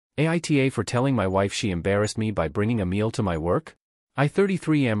AITA for telling my wife she embarrassed me by bringing a meal to my work? I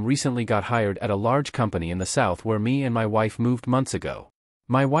 33am recently got hired at a large company in the South where me and my wife moved months ago.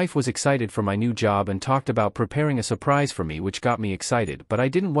 My wife was excited for my new job and talked about preparing a surprise for me, which got me excited, but I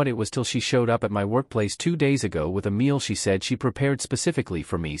didn't know what it was till she showed up at my workplace 2 days ago with a meal she said she prepared specifically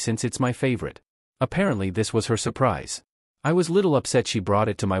for me since it's my favorite. Apparently this was her surprise. I was little upset she brought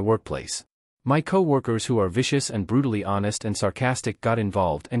it to my workplace. My co-workers, who are vicious and brutally honest and sarcastic, got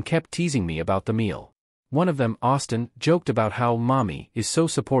involved and kept teasing me about the meal. One of them, Austin, joked about how Mommy is so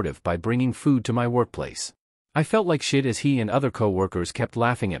supportive by bringing food to my workplace. I felt like shit as he and other co-workers kept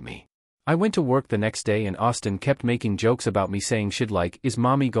laughing at me. I went to work the next day and Austin kept making jokes about me, saying shit like, "Is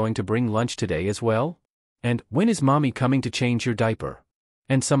Mommy going to bring lunch today as well?" And, "When is Mommy coming to change your diaper?"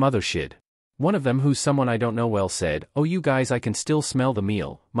 And some other shit. One of them, who's someone I don't know well, said, "Oh, you guys, I can still smell the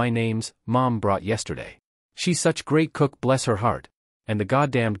meal my name's Mom brought yesterday. She's such great cook, bless her heart." And the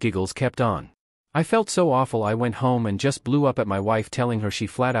goddamned giggles kept on. I felt so awful I went home and just blew up at my wife, telling her she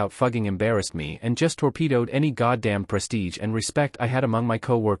flat out fucking embarrassed me and just torpedoed any goddamn prestige and respect I had among my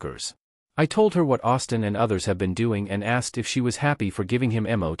co-workers. I told her what Austin and others have been doing and asked if she was happy for giving him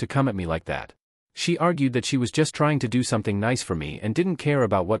ammo to come at me like that. She argued that she was just trying to do something nice for me and didn't care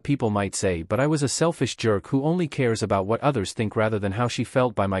about what people might say, but I was a selfish jerk who only cares about what others think rather than how she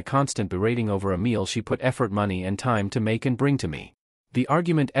felt by my constant berating over a meal she put effort, money and time to make and bring to me. The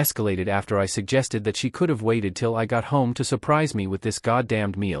argument escalated after I suggested that she could have waited till I got home to surprise me with this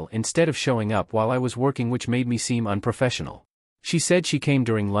goddamned meal instead of showing up while I was working, which made me seem unprofessional. She said she came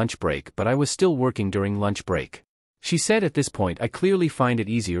during lunch break, but I was still working during lunch break. She said at this point I clearly find it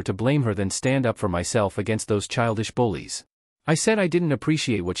easier to blame her than stand up for myself against those childish bullies. I said I didn't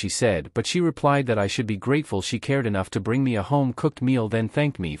appreciate what she said, but she replied that I should be grateful she cared enough to bring me a home-cooked meal, then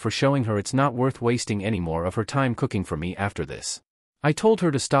thanked me for showing her it's not worth wasting any more of her time cooking for me after this. I told her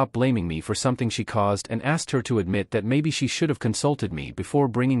to stop blaming me for something she caused and asked her to admit that maybe she should have consulted me before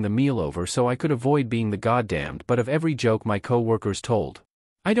bringing the meal over so I could avoid being the goddamned butt of every joke my co-workers told.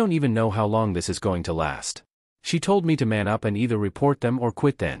 I don't even know how long this is going to last. She told me to man up and either report them or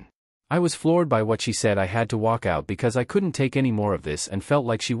quit then. I was floored by what she said. I had to walk out because I couldn't take any more of this and felt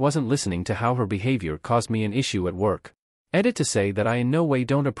like she wasn't listening to how her behavior caused me an issue at work. Edit to say that I in no way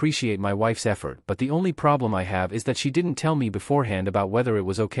don't appreciate my wife's effort, but the only problem I have is that she didn't tell me beforehand about whether it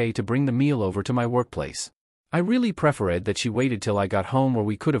was okay to bring the meal over to my workplace. I really preferred that she waited till I got home, or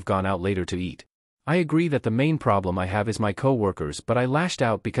we could have gone out later to eat. I agree that the main problem I have is my co-workers, but I lashed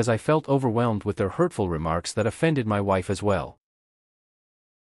out because I felt overwhelmed with their hurtful remarks that offended my wife as well.